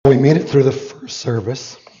made it through the first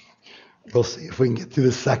service. We'll see if we can get through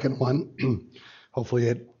the second one. Hopefully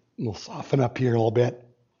it will soften up here a little bit.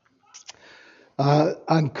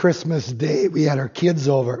 On Christmas Day, we had our kids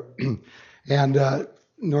over. And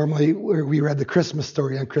normally we read the Christmas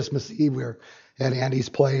story on Christmas Eve. We were at Andy's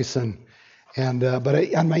place. But on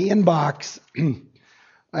my inbox,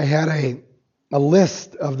 I had a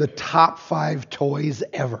list of the top 5 toys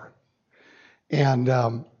ever.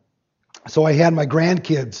 And so I had my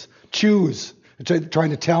grandkids choose,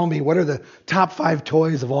 trying to tell me what are the top 5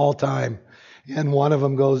 toys of all time. And one of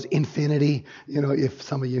them goes Infinity, if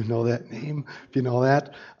some of you know that name, if you know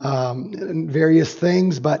that, and various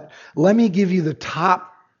things. But let me give you the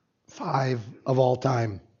top 5 of all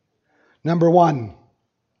time. Number 1,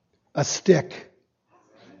 a stick.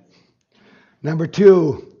 Number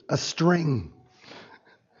 2, a string.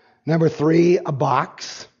 Number 3, a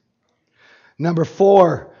box. Number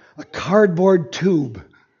 4, a cardboard tube.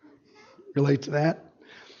 Relate to that?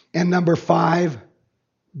 And number 5,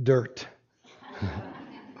 dirt.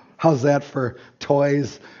 How's that for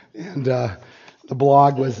toys? And the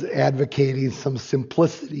blog was advocating some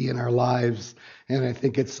simplicity in our lives, and I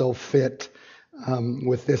think it's so fit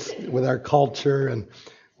with our culture, and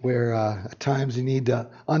where at times you need to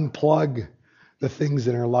unplug the things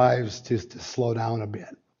in our lives to slow down a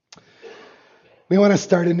bit. We want to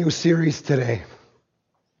start a new series today,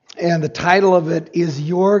 and the title of it is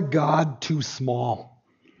Your God Too Small?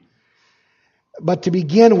 But to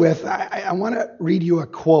begin with, I want to read you a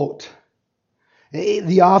quote.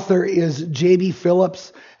 The author is J.B.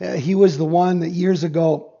 Phillips. He was the one that years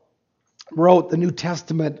ago wrote the New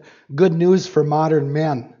Testament Good News for Modern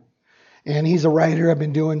Men. And he's a writer. I've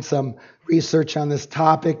been doing some research on this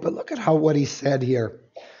topic, but look at what he said here.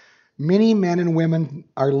 Many men and women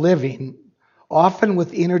are living often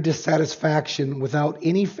with inner dissatisfaction without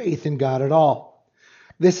any faith in God at all.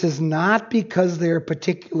 This is not because they are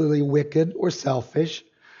particularly wicked or selfish,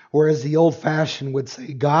 or as the old-fashioned would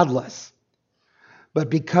say, godless,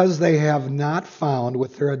 but because they have not found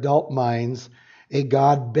with their adult minds a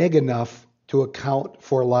God big enough to account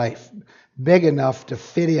for life, big enough to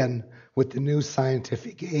fit in with the new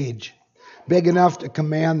scientific age, big enough to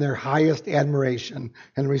command their highest admiration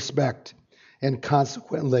and respect, and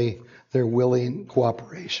consequently their willing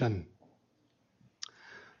cooperation.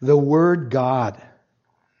 The word God,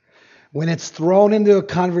 when it's thrown into a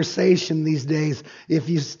conversation these days, if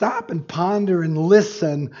you stop and ponder and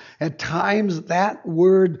listen, at times that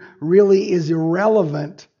word really is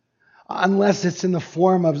irrelevant unless it's in the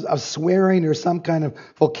form of swearing or some kind of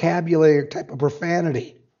vocabulary or type of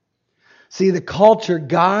profanity. See, the culture,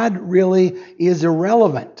 God really is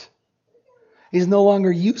irrelevant. He's no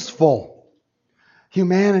longer useful.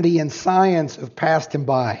 Humanity and science have passed him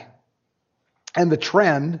by. And the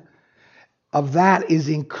trend of that is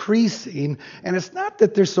increasing. And it's not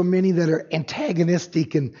that there's so many that are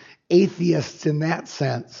antagonistic and atheists in that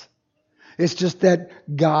sense. It's just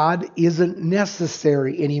that God isn't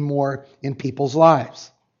necessary anymore in people's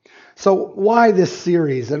lives. So why this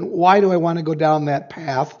series? And why do I want to go down that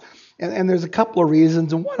path? And there's a couple of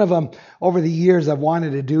reasons. And one of them, over the years, I've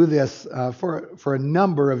wanted to do this for a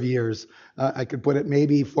number of years. I could put it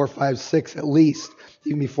maybe 4, 5, 6 at least,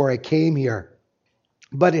 even before I came here.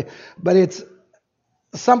 But it's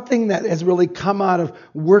something that has really come out of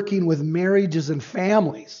working with marriages and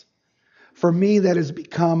families. For me, that has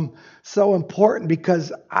become so important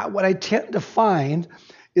because what I tend to find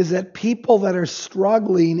is that people that are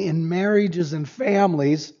struggling in marriages and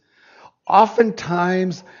families,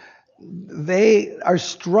 oftentimes they are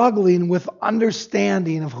struggling with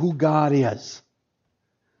understanding of who God is.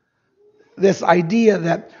 This idea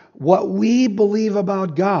that what we believe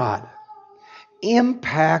about God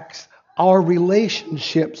impacts our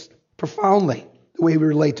relationships profoundly. The way we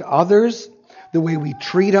relate to others, the way we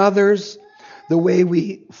treat others, the way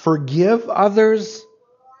we forgive others,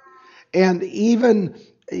 and even,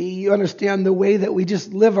 you understand, the way that we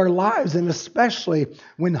just live our lives, and especially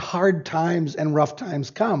when hard times and rough times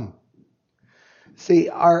come. See,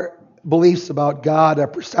 our beliefs about God, our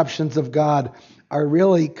perceptions of God are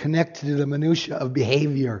really connected to the minutia of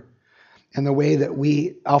behavior and the way that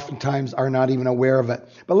we oftentimes are not even aware of it.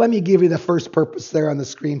 But let me give you the first purpose there on the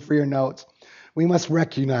screen for your notes. We must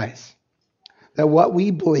recognize that what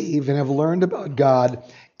we believe and have learned about God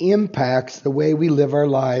impacts the way we live our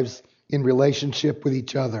lives in relationship with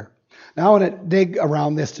each other. Now I want to dig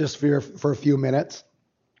around this just for a few minutes.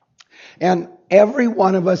 And every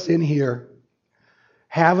one of us in here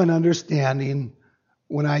have an understanding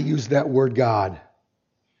when I use that word God.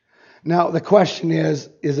 Now, the question is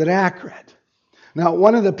it accurate? Now,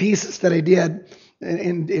 one of the pieces that I did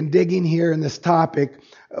in digging here in this topic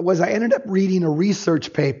was I ended up reading a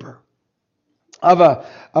research paper of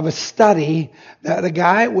a study that a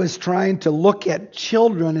guy was trying to look at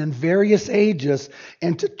children in various ages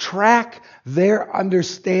and to track their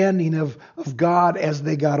understanding of God as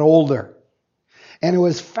they got older. And it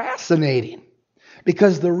was fascinating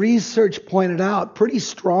because the research pointed out pretty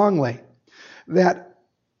strongly that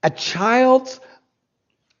a child's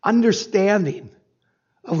understanding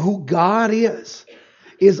of who God is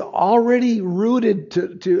already rooted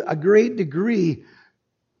to a great degree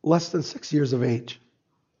less than 6 years of age.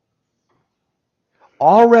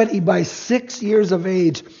 Already by 6 years of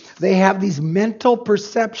age, they have these mental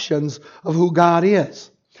perceptions of who God is.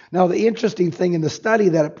 Now, the interesting thing in the study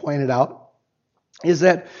that it pointed out is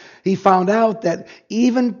that he found out that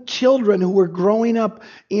even children who were growing up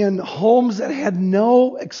in homes that had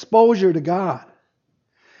no exposure to God,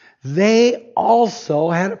 they also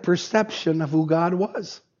had a perception of who God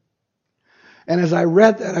was. And as I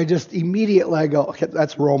read that, I just immediately go, okay,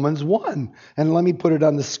 that's Romans 1. And let me put it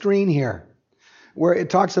on the screen here, where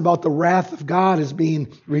it talks about the wrath of God as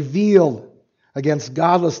being revealed against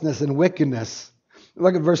godlessness and wickedness.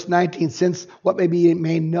 Look at verse 19. Since what may be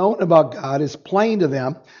made known about God is plain to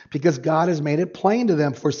them, because God has made it plain to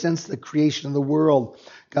them. For since the creation of the world,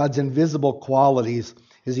 God's invisible qualities,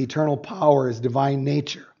 his eternal power, his divine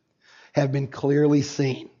nature, have been clearly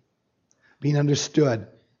seen, being understood,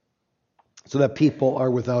 so that people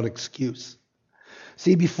are without excuse.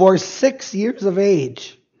 See, before 6 years of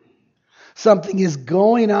age, something is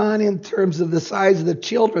going on in terms of the size of the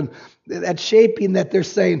children, that shaping that they're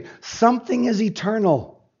saying something is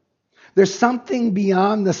eternal. There's something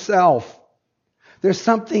beyond the self. There's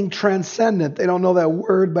something transcendent. They don't know that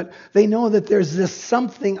word, but they know that there's this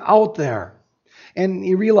something out there. And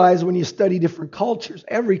you realize when you study different cultures,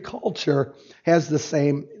 every culture has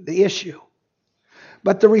the issue.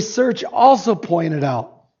 But the research also pointed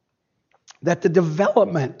out that the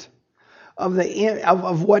development of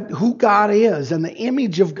who God is and the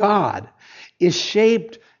image of God is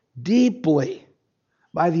shaped deeply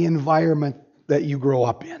by the environment that you grow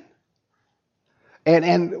up in. And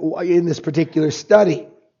in this particular study,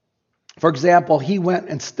 for example, he went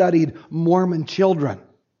and studied Mormon children.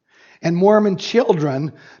 And Mormon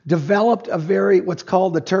children developed what's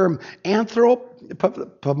called the term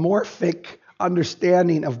anthropomorphic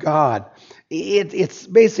understanding of God. It's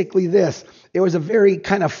basically this. It was a very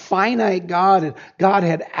kind of finite God. God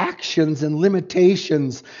had actions and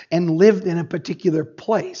limitations and lived in a particular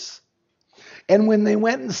place. And when they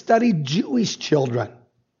went and studied Jewish children,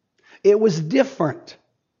 it was different.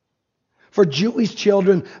 For Jewish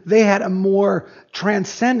children, they had a more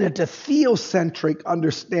transcendent, a theocentric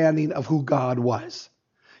understanding of who God was.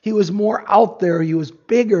 He was more out there. He was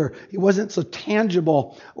bigger. He wasn't so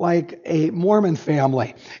tangible like a Mormon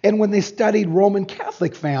family. And when they studied Roman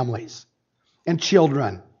Catholic families and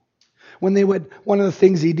children, one of the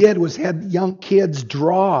things he did was had young kids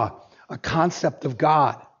draw a concept of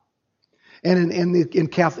God. And in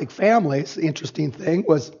Catholic families, the interesting thing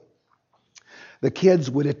was the kids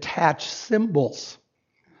would attach symbols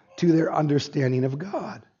to their understanding of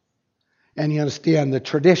God. And you understand the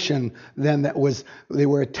tradition then they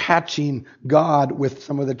were attaching God with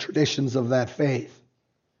some of the traditions of that faith.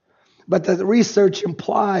 But the research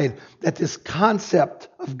implied that this concept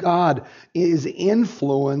of God is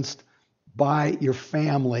influenced by your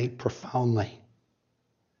family profoundly.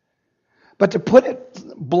 But to put it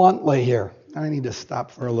bluntly here, I need to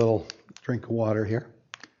stop for a little drink of water here.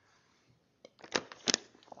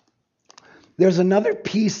 There's another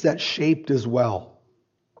piece that's shaped as well.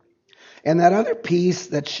 And that other piece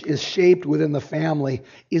that is shaped within the family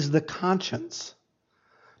is the conscience.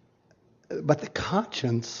 But the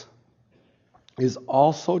conscience is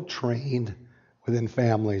also trained within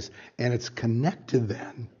families, and it's connected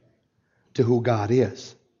then to who God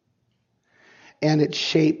is. And it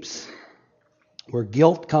shapes where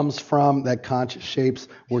guilt comes from, that conscience shapes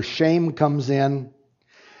where shame comes in,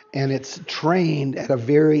 and it's trained at a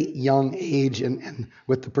very young age and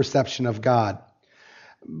with the perception of God.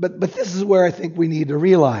 But this is where I think we need to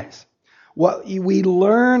realize what we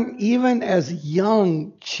learn even as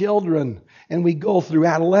young children, and we go through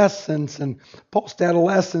adolescence and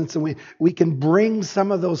post-adolescence, and we can bring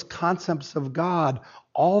some of those concepts of God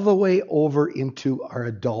all the way over into our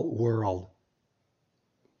adult world.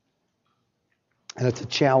 And it's a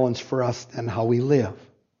challenge for us then how we live.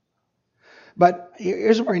 But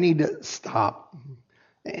here's where I need to stop.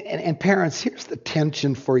 And parents, here's the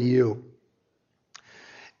tension for you.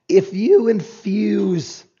 If you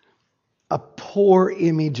infuse a poor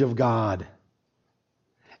image of God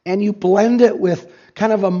and you blend it with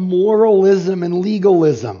kind of a moralism and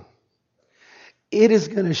legalism, it is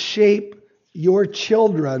going to shape your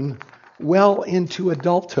children well into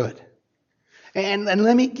adulthood. And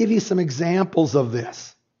let me give you some examples of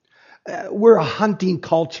this. We're a hunting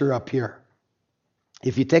culture up here.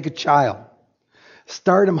 If you take a child,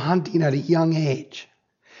 start them hunting at a young age,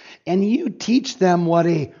 and you teach them what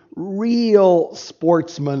a real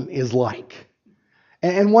sportsman is like.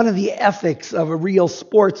 And one of the ethics of a real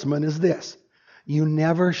sportsman is this: you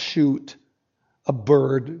never shoot a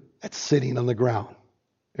bird that's sitting on the ground.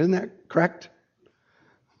 Isn't that correct?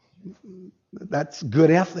 That's good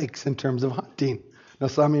ethics in terms of hunting. Now,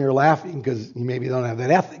 some of you are laughing because you maybe don't have that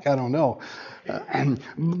ethic. I don't know.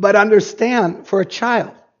 But understand, for a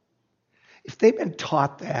child, if they've been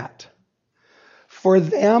taught that, for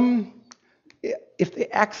them, if they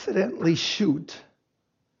accidentally shoot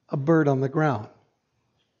a bird on the ground,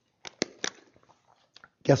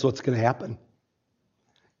 guess what's going to happen?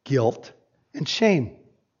 Guilt and shame.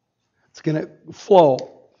 It's going to flow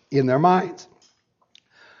in their minds.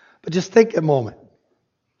 But just think a moment.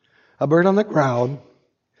 A bird on the ground,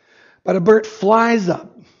 but a bird flies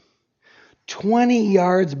up 20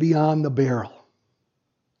 yards beyond the barrel,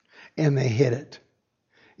 and they hit it.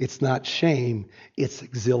 It's not shame, it's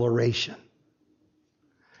exhilaration.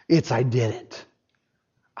 It's, I did it.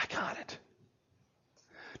 I got it.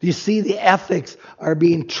 Do you see the ethics are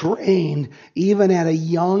being trained even at a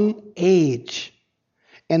young age,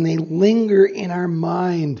 and they linger in our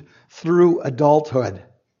mind through adulthood?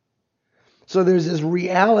 So there's this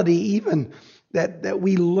reality even that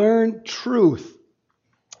we learn truth.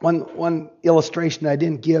 One illustration I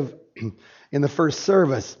didn't give in the first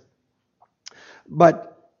service,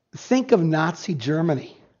 but think of Nazi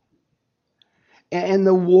Germany and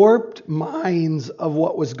the warped minds of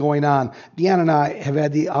what was going on. Deanna and I have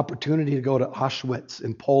had the opportunity to go to Auschwitz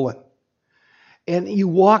in Poland. And you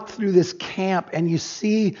walk through this camp and you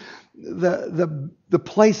see the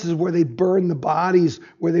places where they burn the bodies,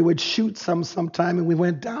 where they would shoot sometime. And we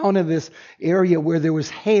went down to this area where there was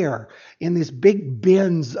hair in these big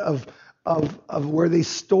bins of where they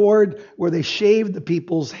stored, where they shaved the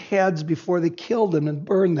people's heads before they killed them and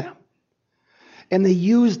burned them. And they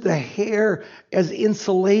used the hair as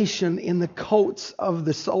insulation in the coats of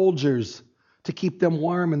the soldiers to keep them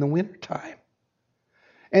warm in the wintertime.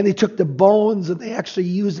 And they took the bones and they actually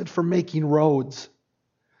used it for making roads.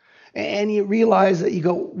 And you realize that you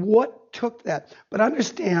go, what took that? But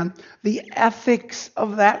understand, the ethics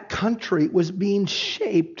of that country was being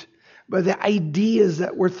shaped by the ideas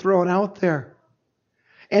that were thrown out there.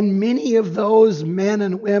 And many of those men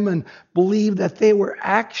and women believed that they were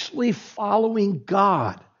actually following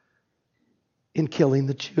God in killing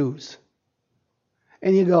the Jews.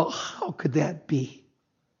 And you go, how could that be?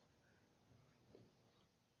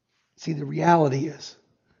 See, the reality is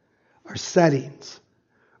our settings,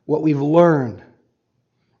 what we've learned,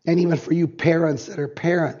 and even for you parents that are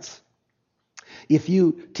parents, if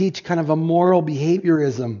you teach kind of a moral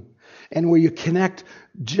behaviorism and where you connect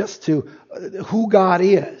just to who God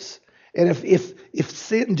is, and if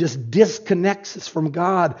sin just disconnects us from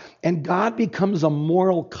God and God becomes a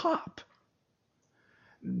moral cop,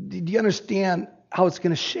 do you understand how it's going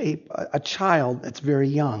to shape a child that's very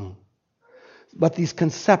young? But these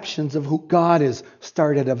conceptions of who God is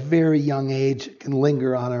start at a very young age. It can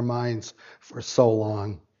linger on our minds for so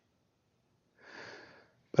long.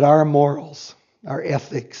 But our morals, our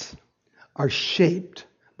ethics, are shaped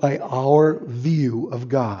by our view of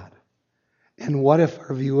God. And what if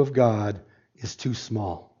our view of God is too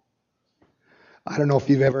small? I don't know if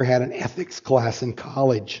you've ever had an ethics class in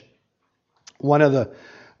college.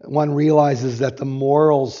 One realizes that the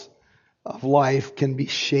morals of life can be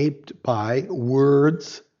shaped by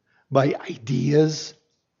words, by ideas,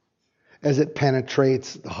 as it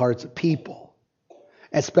penetrates the hearts of people,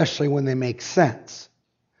 especially when they make sense.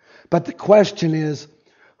 But the question is,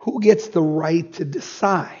 who gets the right to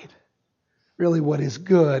decide really what is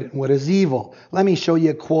good and what is evil? Let me show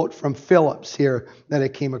you a quote from Phillips here that I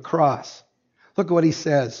came across. Look at what he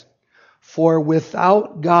says. For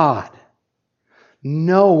without God,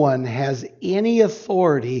 no one has any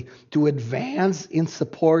authority to advance in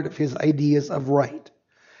support of his ideas of right,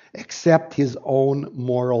 except his own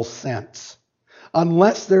moral sense.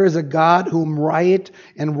 Unless there is a God whom right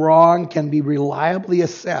and wrong can be reliably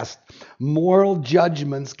assessed, moral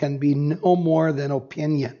judgments can be no more than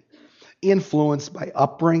opinion, influenced by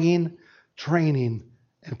upbringing, training,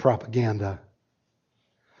 and propaganda.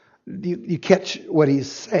 You catch what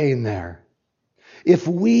he's saying there? If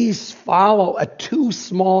we follow a too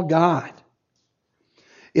small God,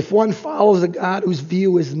 if one follows a God whose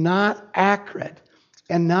view is not accurate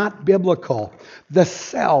and not biblical. The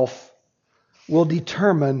self will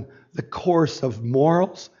determine the course of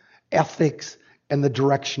morals, ethics, and the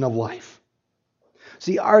direction of life.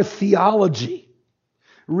 See, our theology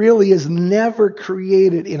really is never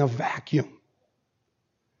created in a vacuum.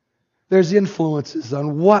 There's influences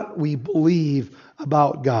on what we believe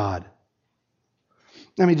about God.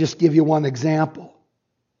 Let me just give you one example.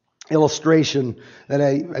 Illustration that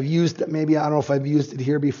I've used, maybe I don't know if I've used it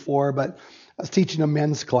here before, but I was teaching a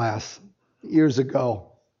men's class years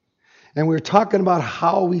ago. And we were talking about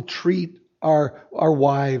how we treat our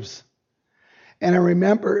wives. And I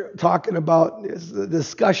remember talking about, the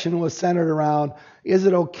discussion was centered around, is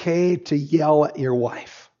it okay to yell at your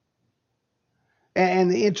wife?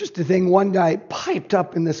 And the interesting thing, one guy piped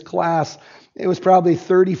up in this class, it was probably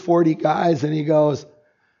 30, 40 guys, and he goes,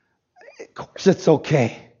 of course it's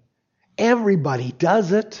okay. Everybody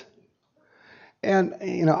does it. And,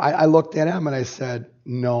 I looked at him and I said,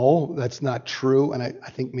 no, that's not true. And I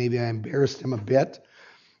think maybe I embarrassed him a bit.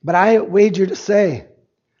 But I wager to say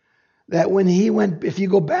that when he went, if you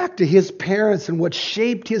go back to his parents and what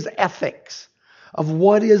shaped his ethics of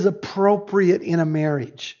what is appropriate in a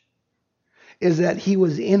marriage, is that he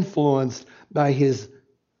was influenced by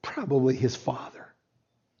probably his father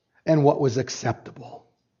and what was acceptable.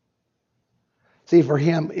 See, for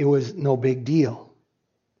him, it was no big deal.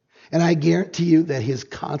 And I guarantee you that his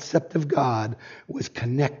concept of God was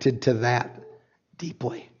connected to that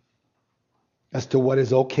deeply as to what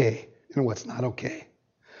is okay and what's not okay.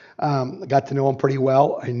 I got to know him pretty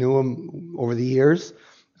well. I knew him over the years.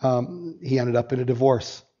 He ended up in a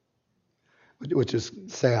divorce, which is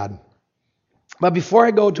sad. But before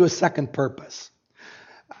I go to a second purpose,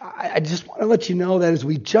 I just want to let you know that as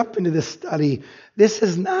we jump into this study, this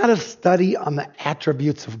is not a study on the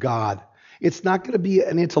attributes of God. It's not going to be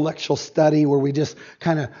an intellectual study where we just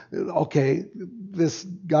kind of, okay, this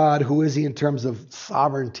God, who is he in terms of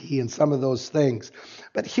sovereignty and some of those things.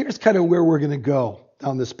 But here's kind of where we're going to go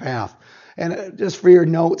down this path. And just for your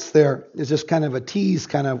notes there, it's just kind of a tease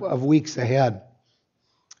kind of weeks ahead.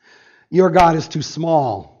 Your God is too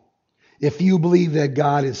small if you believe that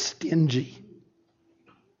God is stingy.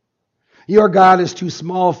 Your God is too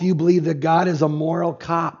small if you believe that God is a moral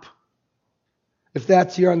cop. If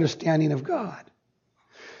that's your understanding of God.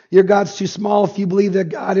 Your God's too small if you believe that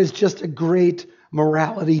God is just a great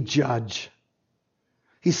morality judge.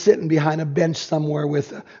 He's sitting behind a bench somewhere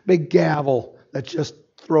with a big gavel that just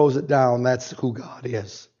throws it down. That's who God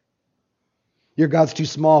is. Your God's too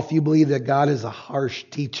small if you believe that God is a harsh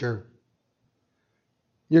teacher.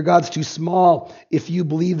 Your God's too small if you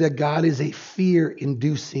believe that God is a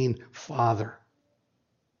fear-inducing father.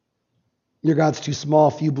 Your God's too small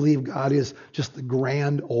if you believe God is just the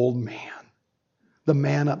grand old man, the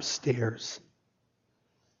man upstairs.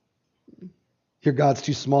 Your God's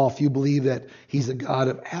too small if you believe that he's a God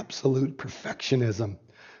of absolute perfectionism.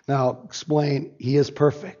 Now, explain, he is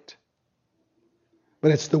perfect.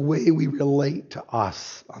 But it's the way we relate to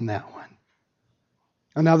us on that one.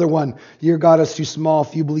 Another one, your God is too small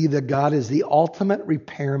if you believe that God is the ultimate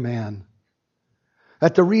repairman.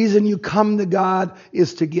 That the reason you come to God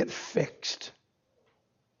is to get fixed.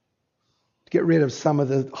 To get rid of some of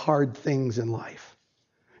the hard things in life.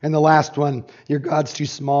 And the last one, your God's too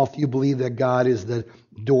small if you believe that God is the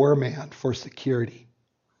doorman for security.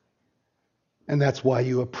 And that's why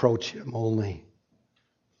you approach him only.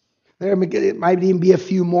 There might even be a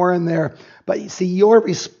few more in there. But you see, your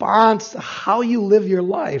response to how you live your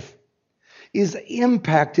life is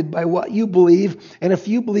impacted by what you believe. And if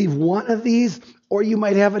you believe one of these, or you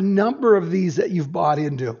might have a number of these that you've bought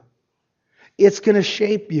into, it's going to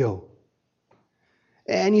shape you.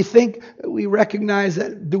 And you think we recognize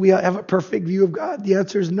that, do we have a perfect view of God? The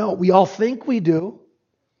answer is no. We all think we do.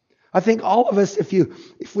 I think all of us,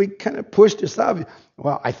 if we kind of push this out,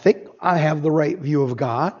 well, I think I have the right view of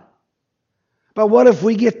God. But what if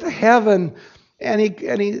we get to heaven and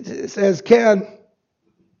he says, Ken,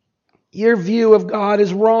 your view of God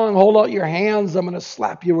is wrong. Hold out your hands. I'm going to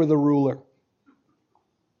slap you with a ruler.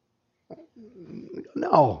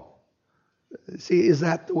 No. See, is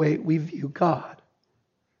that the way we view God?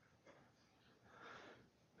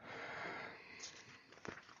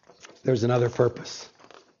 There's another purpose.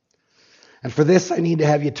 And for this, I need to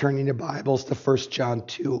have you turn in your Bibles to 1 John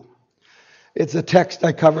 2. It's a text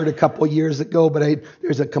I covered a couple years ago, but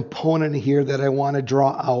there's a component here that I want to draw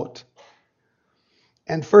out.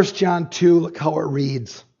 And 1 John 2, look how it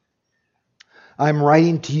reads. I'm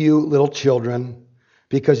writing to you, little children,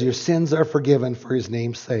 because your sins are forgiven for his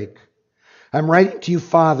name's sake. I'm writing to you,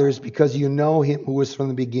 fathers, because you know him who was from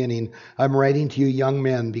the beginning. I'm writing to you, young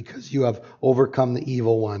men, because you have overcome the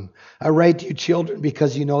evil one. I write to you, children,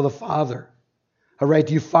 because you know the Father. I write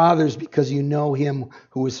to you, fathers, because you know him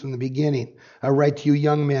who was from the beginning. I write to you,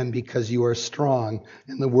 young men, because you are strong,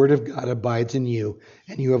 and the word of God abides in you,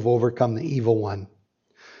 and you have overcome the evil one.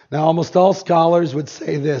 Now, almost all scholars would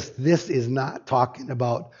say this is not talking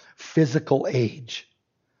about physical age.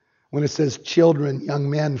 When it says children, young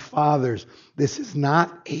men, fathers, this is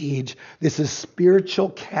not age. This is spiritual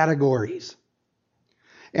categories.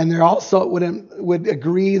 And they also would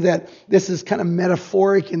agree that this is kind of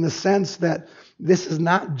metaphoric in the sense that this is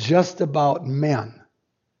not just about men.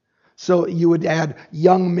 So you would add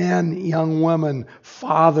young men, young women,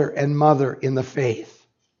 father and mother in the faith.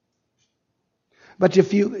 But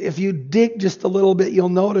if you dig just a little bit, you'll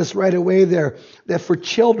notice right away there that for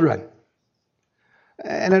children,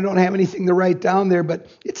 and I don't have anything to write down there, but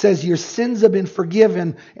it says your sins have been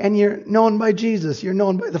forgiven and you're known by Jesus. You're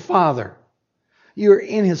known by the Father. You're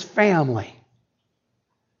in his family.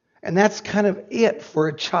 And that's kind of it for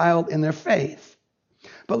a child in their faith.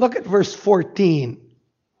 But look at verse 14.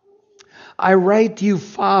 I write to you,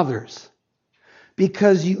 fathers,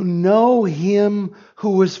 because you know him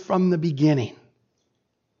who was from the beginning.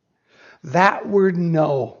 That word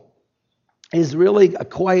know is really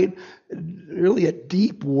a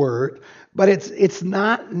deep word, but it's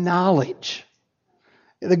not knowledge.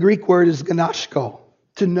 The Greek word is gnosko,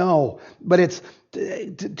 to know, but it's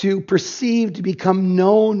to perceive, to become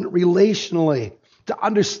known relationally, to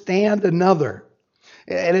understand another.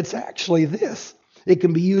 And it's actually this. It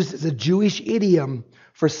can be used as a Jewish idiom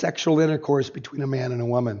for sexual intercourse between a man and a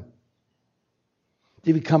woman.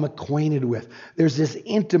 To become acquainted with. There's this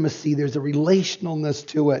intimacy, there's a relationalness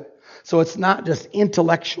to it. So it's not just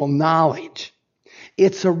intellectual knowledge.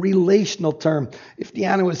 It's a relational term. If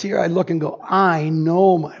Deanna was here, I'd look and go, I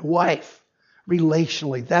know my wife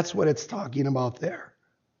relationally. That's what it's talking about there.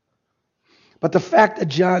 But the fact that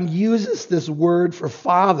John uses this word for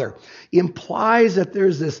father implies that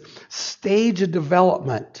there's this stage of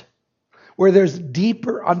development where there's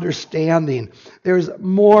deeper understanding. There's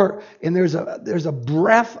more, and there's a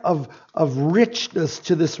breadth of richness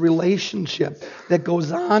to this relationship that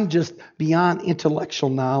goes on just beyond intellectual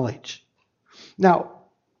knowledge. Now,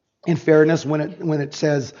 in fairness, when it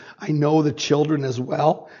says, I know the children as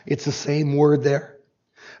well, it's the same word there.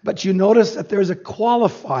 But you notice that there's a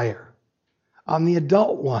qualifier on the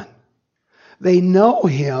adult one. They know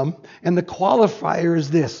him, and the qualifier is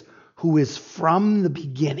this, who is from the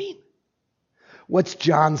beginning. What's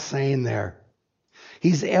John saying there?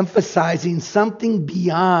 He's emphasizing something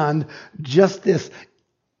beyond just this,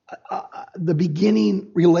 the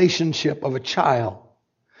beginning relationship of a child.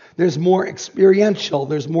 There's more experiential,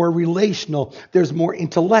 there's more relational, there's more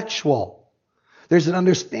intellectual. There's an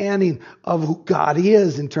understanding of who God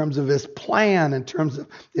is in terms of his plan, in terms of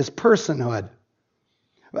his personhood.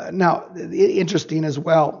 Now, interesting as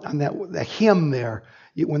well on the him there,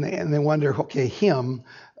 when they wonder, okay, him,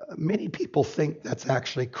 many people think that's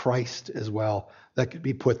actually Christ as well that could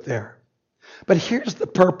be put there. But here's the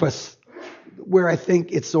purpose where I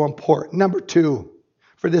think it's so important. Number 2,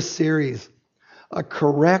 for this series, a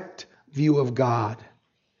correct view of God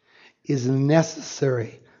is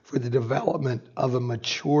necessary for the development of a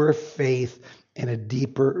mature faith and a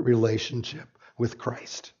deeper relationship with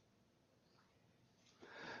Christ.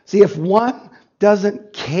 See, if one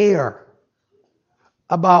doesn't care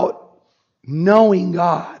about knowing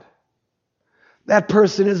God, that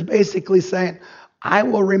person is basically saying, I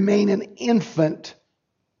will remain an infant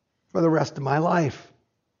for the rest of my life.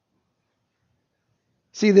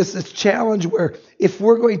 See, this is a challenge where if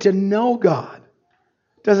we're going to know God,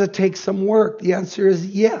 does it take some work? The answer is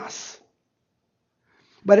yes.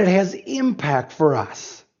 But it has impact for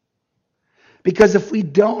us. Because if we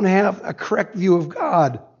don't have a correct view of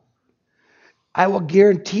God, I will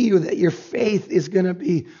guarantee you that your faith is going to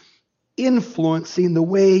be influencing the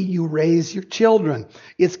way you raise your children.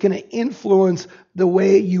 It's going to influence the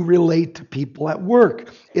way you relate to people at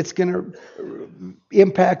work. It's going to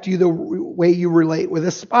impact you the way you relate with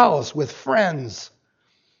a spouse, with friends,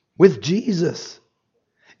 with Jesus.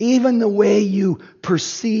 Even the way you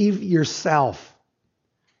perceive yourself,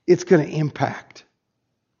 it's going to impact.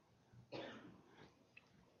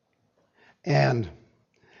 And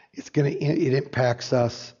it impacts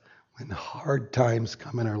us when hard times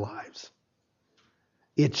come in our lives.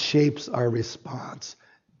 It shapes our response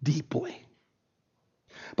deeply.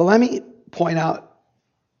 But let me point out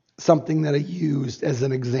something that I used as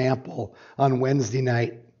an example on Wednesday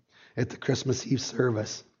night at the Christmas Eve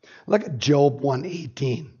service. Look at Job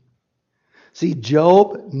 1:18. See,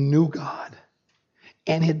 Job knew God.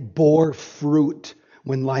 and it bore fruit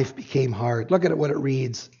when life became hard. Look at what it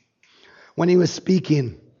reads. When he was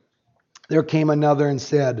speaking, there came another and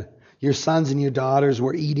said, your sons and your daughters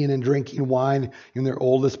were eating and drinking wine in their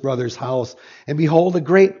oldest brother's house. And behold, a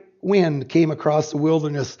great wind came across the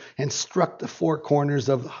wilderness and struck the four corners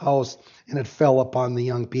of the house, and it fell upon the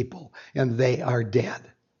young people, and they are dead.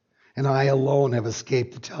 And I alone have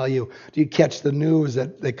escaped to tell you. Do you catch the news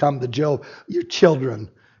that they come to Job? Your children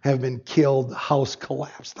have been killed. The house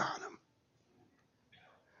collapsed on them.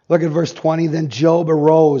 Look at verse 20. Then Job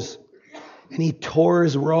arose and he tore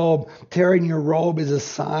his robe. Tearing your robe is a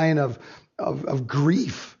sign of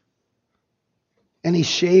grief. And he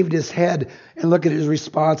shaved his head. And look at his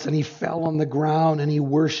response. And he fell on the ground and he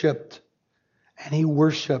worshiped. And he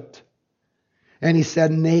worshiped. And he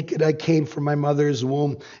said, naked I came from my mother's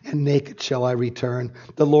womb, and naked shall I return.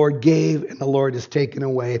 The Lord gave, and the Lord has taken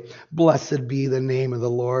away. Blessed be the name of the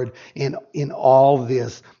Lord. And in all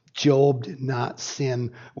this, Job did not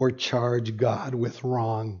sin or charge God with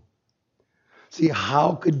wrong. See,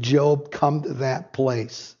 how could Job come to that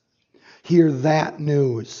place, hear that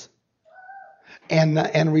news,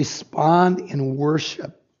 and respond in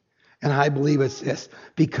worship? And I believe it's this,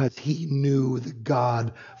 because he knew the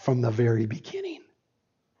God from the very beginning.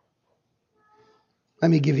 Let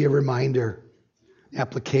me give you a reminder,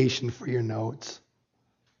 application for your notes.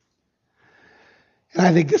 And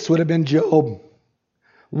I think this would have been Job.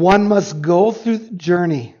 One must go through the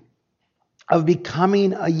journey of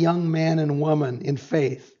becoming a young man and woman in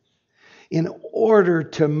faith in order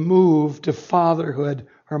to move to fatherhood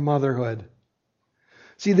or motherhood.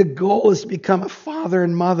 See, the goal is to become a father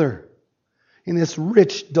and mother in this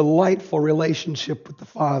rich, delightful relationship with the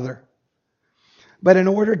Father. But in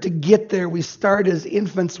order to get there, we start as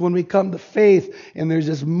infants when we come to faith, and there's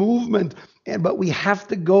this movement, but we have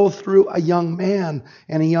to go through a young man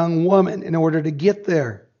and a young woman in order to get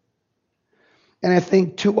there. And I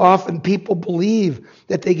think too often people believe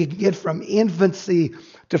that they can get from infancy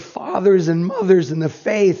to fathers and mothers in the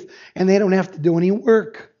faith, and they don't have to do any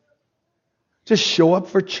work. Just show up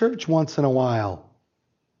for church once in a while.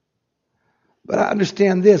 But I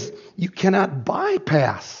understand this, you cannot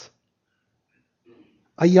bypass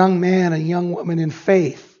a young man, a young woman in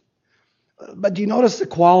faith. But do you notice the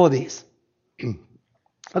qualities?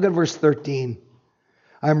 Look at verse 13.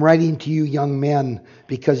 I'm writing to you, young men,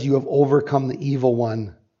 because you have overcome the evil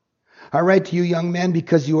one. I write to you, young men,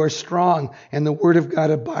 because you are strong, and the word of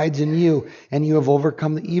God abides in you, and you have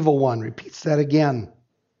overcome the evil one. Repeats that again.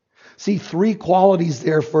 See, three qualities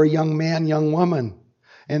there for a young man, young woman.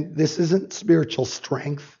 And this isn't spiritual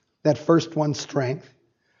strength. That first one's strength.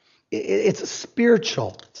 It's a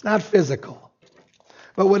spiritual. It's not physical.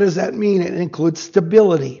 But what does that mean? It includes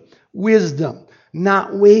stability, wisdom,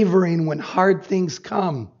 not wavering when hard things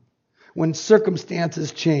come, when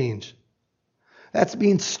circumstances change. That's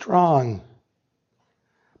being strong.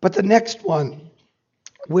 But the next one,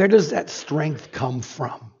 where does that strength come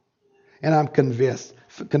from? And I'm convinced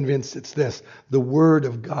it's this. The Word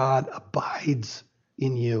of God abides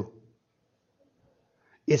in you.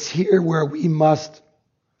 It's here where we must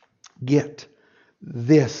get.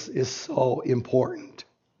 This is so important.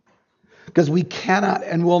 Because we cannot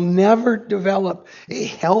and will never develop a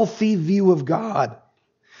healthy view of God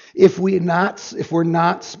if we're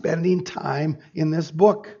not spending time in this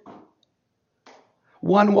book.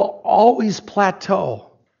 One will always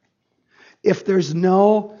plateau if there's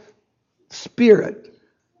no Spirit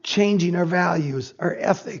changing our values, our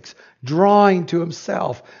ethics, drawing to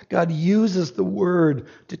Himself. God uses the Word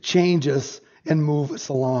to change us and move us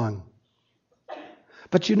along.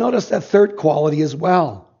 But you notice that third quality as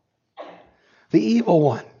well. The evil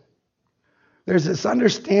one. There's this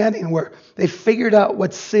understanding where they figured out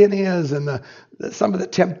what sin is and some of the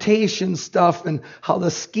temptation stuff and how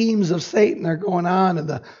the schemes of Satan are going on and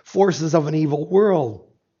the forces of an evil world.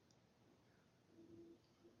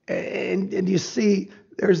 And you see,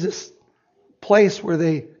 there's this place where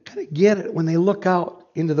they kind of get it when they look out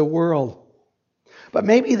into the world. But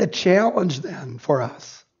maybe the challenge then for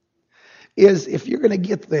us is, if you're going to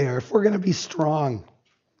get there, if we're going to be strong,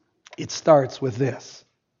 it starts with this.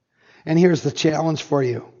 And here's the challenge for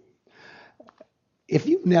you. If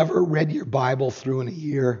you've never read your Bible through in a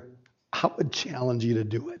year, I would challenge you to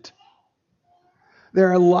do it. There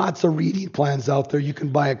are lots of reading plans out there. You can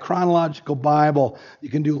buy a chronological Bible. You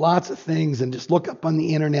can do lots of things and just look up on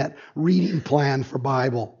the internet, reading plan for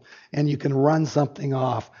Bible, and you can run something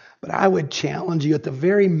off. But I would challenge you at the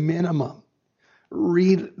very minimum,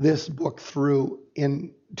 read this book through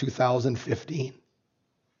in 2015.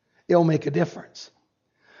 It'll make a difference.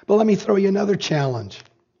 But let me throw you another challenge.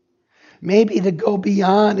 Maybe to go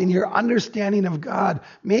beyond in your understanding of God,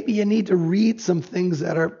 maybe you need to read some things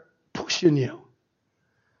that are pushing you,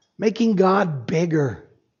 making God bigger.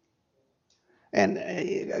 And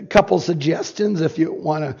a couple suggestions if you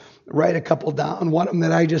want to write a couple down. One of them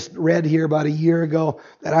that I just read here about a year ago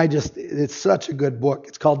it's such a good book.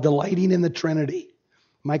 It's called Delighting in the Trinity,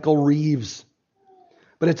 Michael Reeves.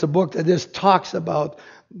 But it's a book that just talks about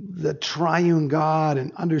the triune God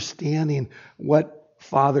and understanding what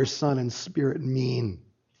Father, Son, and Spirit mean.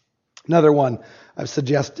 Another one I've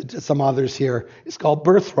suggested to some others here is called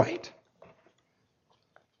Birthright.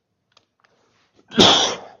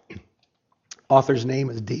 Author's name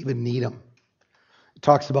is David Needham. He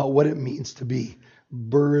talks about what it means to be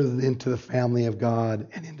birthed into the family of God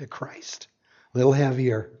and into Christ. A little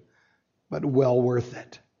heavier, but well worth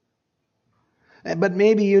it. But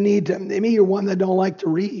maybe you're one that don't like to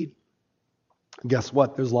read. Guess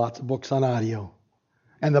what? There's lots of books on audio.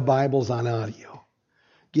 And the Bible's on audio.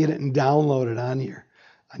 Get it and download it on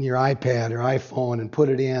your iPad or iPhone and put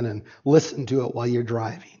it in and listen to it while you're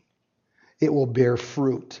driving. It will bear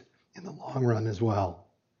fruit in the long run as well.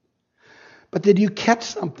 But did you catch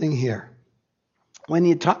something here? When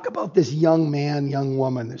you talk about this young man, young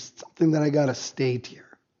woman, there's something that I got to state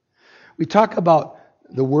here. We talk about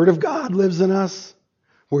the Word of God lives in us.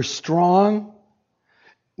 We're strong.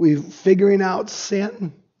 We're figuring out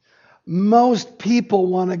sin. Most people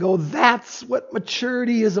want to go, that's what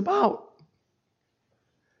maturity is about.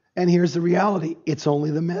 And here's the reality. It's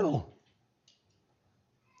only the middle.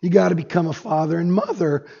 You got to become a father and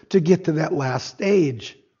mother to get to that last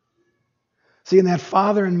stage. See, in that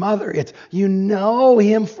father and mother, it's you know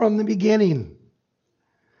him from the beginning.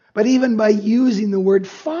 But even by using the word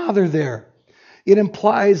father there, it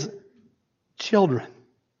implies children.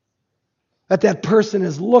 That person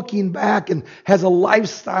is looking back and has a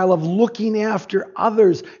lifestyle of looking after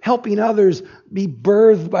others, helping others be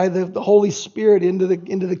birthed by the Holy Spirit into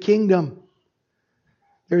the kingdom.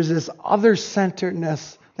 There's this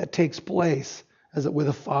other-centeredness that takes place with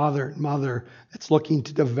a father and mother that's looking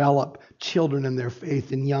to develop children in their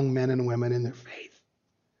faith and young men and women in their faith.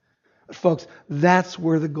 But folks, that's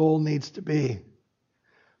where the goal needs to be.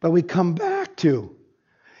 But we come back to,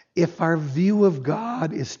 if our view of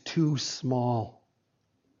God is too small,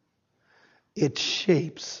 it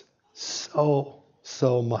shapes so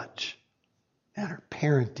much. And our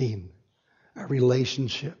parenting, our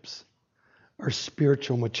relationships, our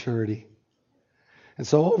spiritual maturity. And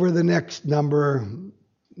so over the next number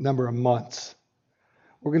of months,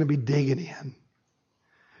 we're going to be digging in.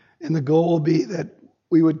 And the goal will be that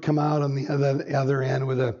we would come out on the other end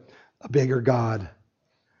with a bigger God.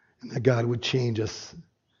 And that God would change us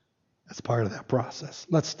as part of that process.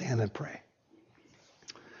 Let's stand and pray.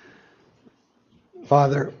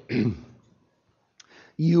 Father,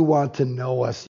 you want to know us.